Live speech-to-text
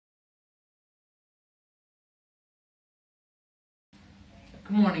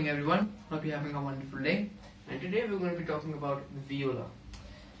Good morning everyone, hope you're having a wonderful day. And today we're going to be talking about the viola.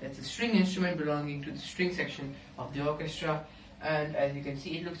 It's a string instrument belonging to the string section of the orchestra, and as you can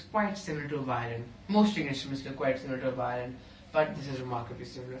see it looks quite similar to a violin. Most string instruments look quite similar to a violin, but this is remarkably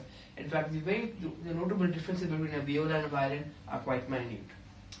similar. In fact, the notable differences between a viola and a violin are quite minute.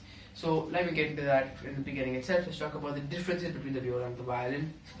 So let me get into that in the beginning itself. Let's talk about the differences between the viola and the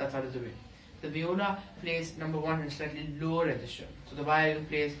violin. So that's out of the way. The viola plays number one in a slightly lower register. So the violin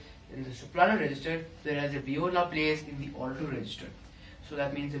plays in the soprano register, whereas the viola plays in the alto register. So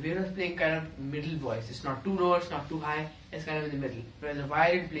that means the viola is playing kind of middle voice. It's not too low, it's not too high, it's kind of in the middle. Whereas the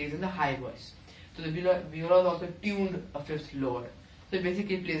violin plays in the high voice. So the viola is also tuned a fifth lower. So it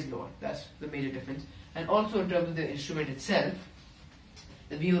basically plays lower. That's the major difference. And also in terms of the instrument itself,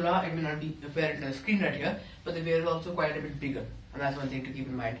 the viola, it may not be apparent on the screen right here, but the viola is also quite a bit bigger. And that's one thing to keep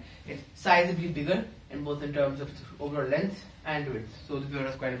in mind. It's sizably bigger in both in terms of its overall length and width. So the viola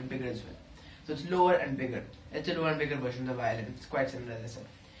is quite a bit bigger as well. So it's lower and bigger. It's a lower and bigger version of the violin. It's quite similar as I said.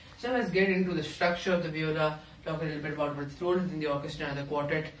 So let's get into the structure of the viola, talk a little bit about what its role is in the orchestra and the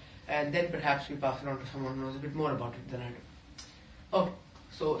quartet, and then perhaps we pass it on to someone who knows a bit more about it than I do. Okay,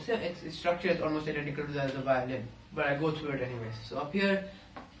 so its structure is almost identical to that of the violin, but I go through it anyways. So up here,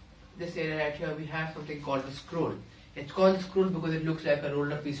 this area right here, we have something called the scroll. It's called the scroll because it looks like a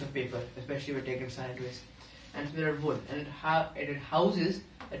rolled up piece of paper, especially when taken sideways. And it's made of wood, and it houses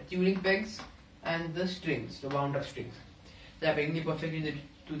the tuning pegs and the strings, the wound up strings. They are pegging perfectly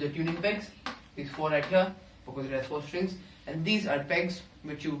to the tuning pegs, these four right here, because it has four strings, and these are pegs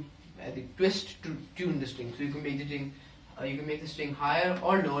which you twist to tune the string. So you can make the string higher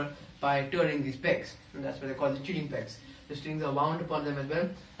or lower by turning these pegs, and that's what they call the tuning pegs. The strings are wound upon them as well.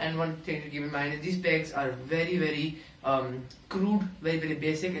 And one thing to keep in mind is these pegs are very crude, very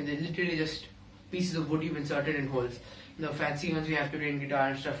basic, and they're literally just pieces of wood you've inserted in holes. The fancy ones we have today in guitar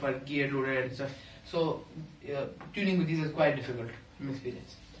and stuff are gear loaded and stuff. So tuning with these is quite difficult from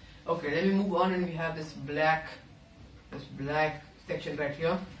experience. Okay, then we move on and we have this black section right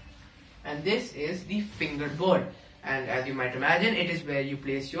here, and this is the fingerboard. And as you might imagine, it is where you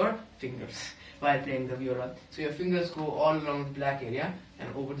place your fingers while playing the viola. So your fingers go all along the black area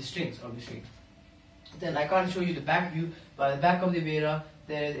and over the strings, obviously. Then I can't show you the back view, but the back of the viola,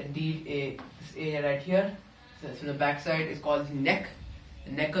 there is indeed this area right here. So from the back side is called the neck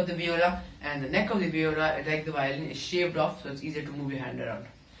of the viola, and the neck of the viola, like the violin, is shaved off, so it's easier to move your hand around.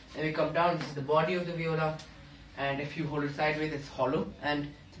 Then we come down, this is the body of the viola, and if you hold it sideways, it's hollow, and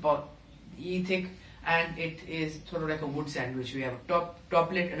it's about thick, and it is sort of like a wood sandwich. We have a top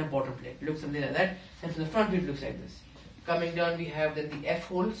plate and a bottom plate. It looks something like that, and from the front view it looks like this. Coming down, we have then the F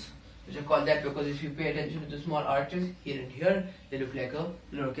holes, which are called that because if you pay attention to the small arches here and here, they look like a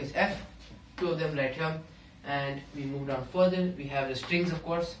lowercase f. Two of them right here. And we move down further, we have the strings, of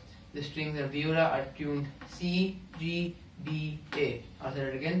course. The strings of viola are tuned C, G, D, A. I'll say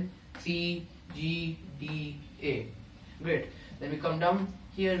it again, C, G, D, A. Great. Then we come down,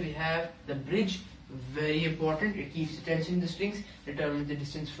 here we have the bridge. Very important, it keeps the tension in the strings, determines the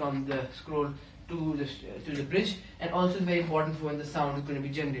distance from the scroll to the bridge, and also very important for when the sound is going to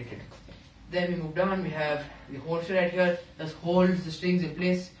be generated. Then we move down, we have the holster right here, that holds the strings in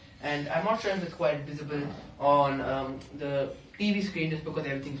place, and I'm not sure if it's quite visible on the TV screen just because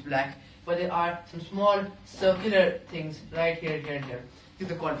everything's black, but there are some small circular things right here and here.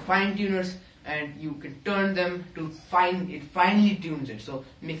 These are called fine tuners, and you can turn them to it finely tunes it, so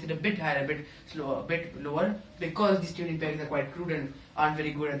it makes it a bit higher, a bit slower, a bit lower, because these tuning pegs are quite crude and aren't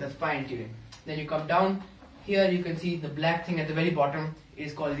very good at the fine tuning. Then you come down, here you can see the black thing at the very bottom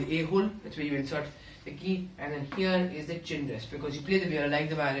is called the A hole. That's where you insert the key, and then here is the chin rest, because you play the viola like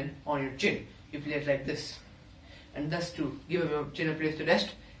the violin on your chin. You play it like this, and thus to give your chin a place to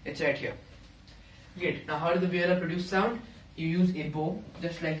rest, it's right here. Great. Now how does the viola produce sound? You use a bow,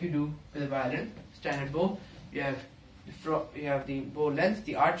 just like you do with a violin. Standard bow. You have the bow length,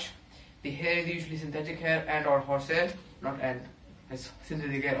 the arch. The hair is usually synthetic hair and or horsehair, it's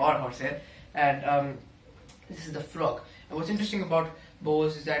synthetic hair or horsehair. And this is the flock. And what's interesting about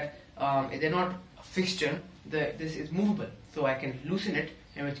bows is that they're not a fixture. This is movable, so I can loosen it,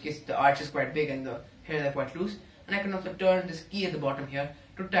 in which case the arch is quite big and the hairs are quite loose. And I can also turn this key at the bottom here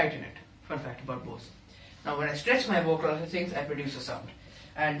to tighten it. Fun fact about bows. Now when I stretch my bow across the things, I produce a sound.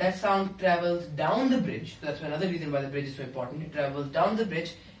 And that sound travels down the bridge. That's another reason why the bridge is so important. It travels down the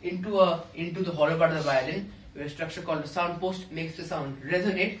bridge into the hollow part of the violin, where a structure called the sound post makes the sound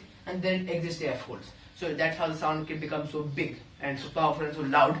resonate, and then it exits the F holes. So that's how the sound can become so big and so powerful and so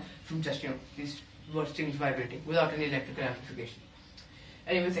loud from just these strings vibrating without any electrical amplification.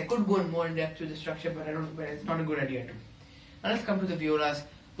 Anyways, I could go more in depth with the structure, but it's not a good idea to. Now let's come to the viola's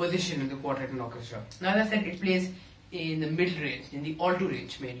position in the quartet and orchestra. Now as I said, it plays in the middle range, in the alto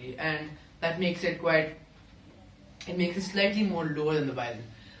range mainly, and that makes it slightly more lower than the violin.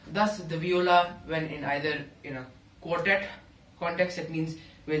 Thus, the viola, when in either in a quartet context, it means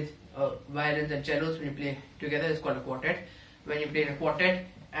with violins and cellos, when you play together, it's called a quartet. When you play in a quartet,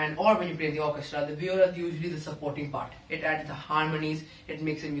 or when you play in the orchestra, the viola is usually the supporting part. It adds the harmonies, it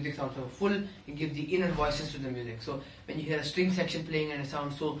makes the music sound so full, it gives the inner voices to the music. So when you hear a string section playing and it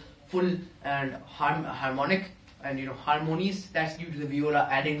sounds so full and harmonic and harmonies, that's due to the viola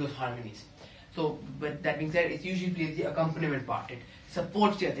adding those harmonies. So, but that being said, it usually plays the accompaniment part. It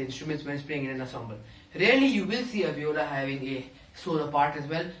supports the other instruments when it's playing in an ensemble. Rarely you will see a viola having a solo part as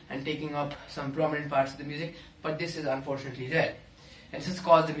well and taking up some prominent parts of the music, but this is unfortunately rare. And this has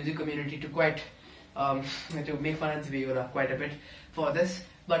caused the music community to to make fun of the viola quite a bit for this,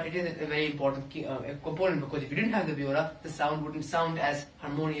 but it is a very important component, because if you didn't have the viola, the sound wouldn't sound as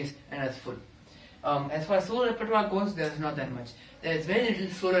harmonious and as full. As far as solo repertoire goes, there's not that much. There's very little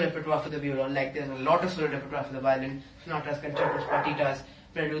solo repertoire for the viola, like there's a lot of solo repertoire for the violin, sonatas, concertos, partitas,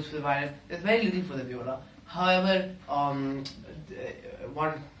 preludes for the violin. There's very little for the viola. However,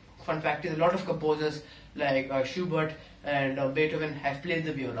 one fun fact is a lot of composers like Schubert and Beethoven have played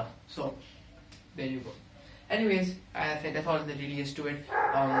the viola. So, there you go. Anyways, I think that's all there really is to it.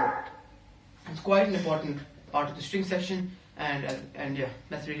 It's quite an important part of the string section, and yeah,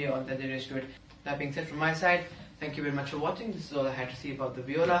 that's really all that there is to it. That being said, from my side, thank you very much for watching. This is all I had to say about the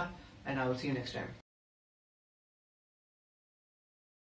viola, and I will see you next time.